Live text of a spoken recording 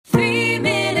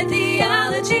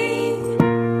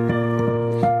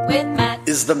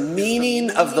Is the meaning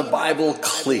of the Bible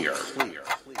clear?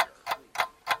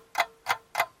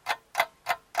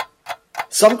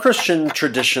 Some Christian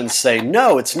traditions say,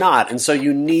 no, it's not, and so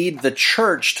you need the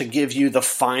church to give you the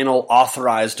final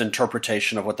authorized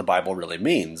interpretation of what the Bible really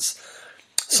means.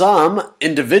 Some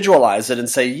individualize it and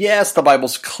say, yes, the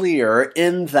Bible's clear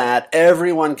in that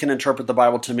everyone can interpret the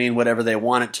Bible to mean whatever they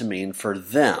want it to mean for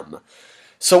them.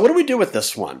 So what do we do with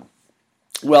this one?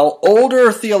 Well,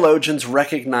 older theologians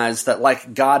recognize that,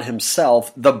 like God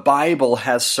himself, the Bible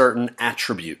has certain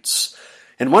attributes.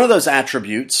 And one of those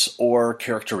attributes, or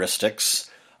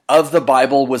characteristics, of the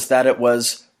Bible was that it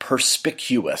was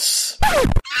perspicuous.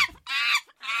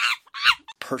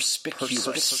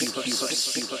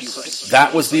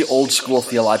 That was the old school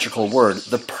theological word,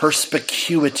 the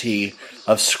perspicuity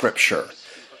of Scripture.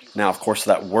 Now, of course,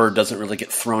 that word doesn't really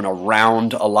get thrown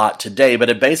around a lot today, but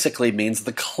it basically means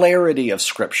the clarity of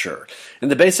Scripture. And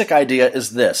the basic idea is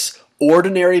this: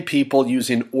 ordinary people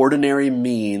using ordinary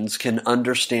means can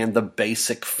understand the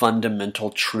basic fundamental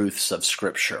truths of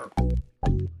Scripture.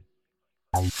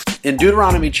 In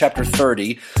Deuteronomy chapter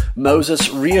 30, Moses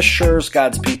reassures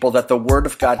God's people that the Word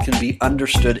of God can be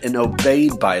understood and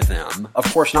obeyed by them.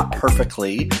 Of course, not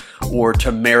perfectly or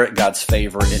to merit God's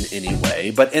favor in any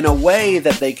way, but in a way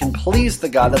that they can please the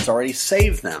God that's already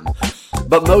saved them.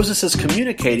 But Moses is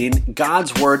communicating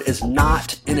God's Word is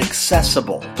not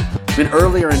inaccessible.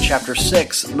 Earlier in chapter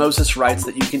 6, Moses writes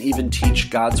that you can even teach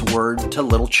God's Word to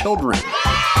little children.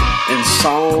 In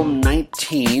Psalm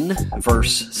 19,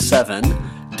 verse 7,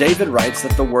 David writes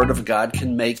that the Word of God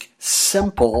can make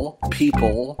simple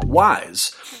people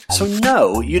wise. So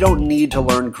no, you don't need to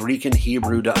learn Greek and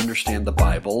Hebrew to understand the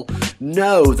Bible.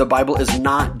 No, the Bible is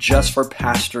not just for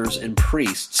pastors and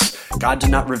priests. God did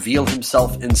not reveal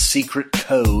himself in secret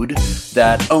code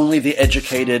that only the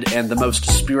educated and the most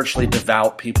spiritually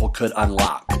devout people could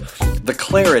unlock. The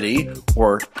clarity,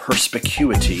 or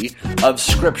perspicuity, of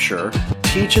Scripture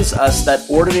teaches us that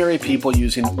ordinary people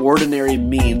using ordinary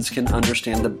means can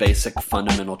understand the basic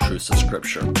fundamental truths of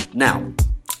Scripture. Now,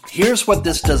 here's what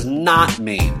this does not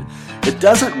mean. It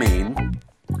doesn't mean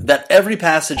that every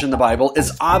passage in the Bible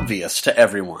is obvious to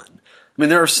everyone.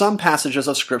 There are some passages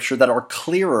of Scripture that are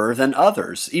clearer than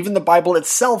others. Even the Bible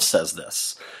itself says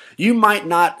this. You might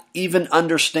not even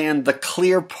understand the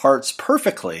clear parts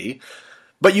perfectly,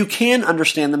 but you can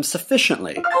understand them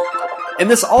sufficiently. And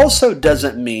this also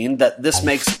doesn't mean that this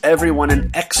makes everyone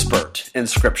an expert in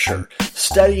Scripture.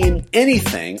 Studying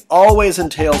anything always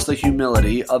entails the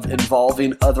humility of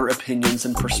involving other opinions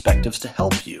and perspectives to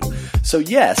help you. So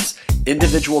yes,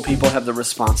 individual people have the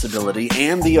responsibility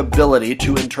and the ability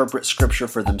to interpret Scripture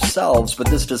for themselves, but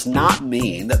this does not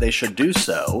mean that they should do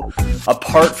so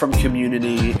apart from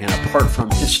community and apart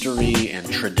from history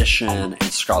and tradition and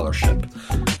scholarship.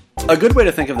 A good way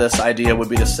to think of this idea would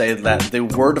be to say that the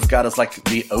Word of God is like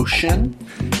the ocean.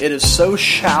 It is so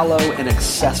shallow and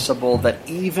accessible that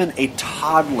even a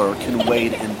toddler can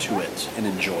wade into it and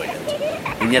enjoy it.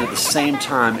 And yet at the same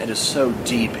time, it is so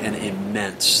deep and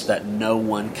immense that no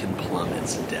one can plumb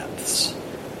its depths.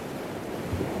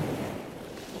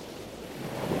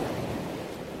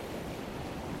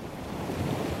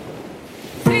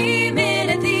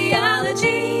 Three-Minute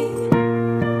Theology.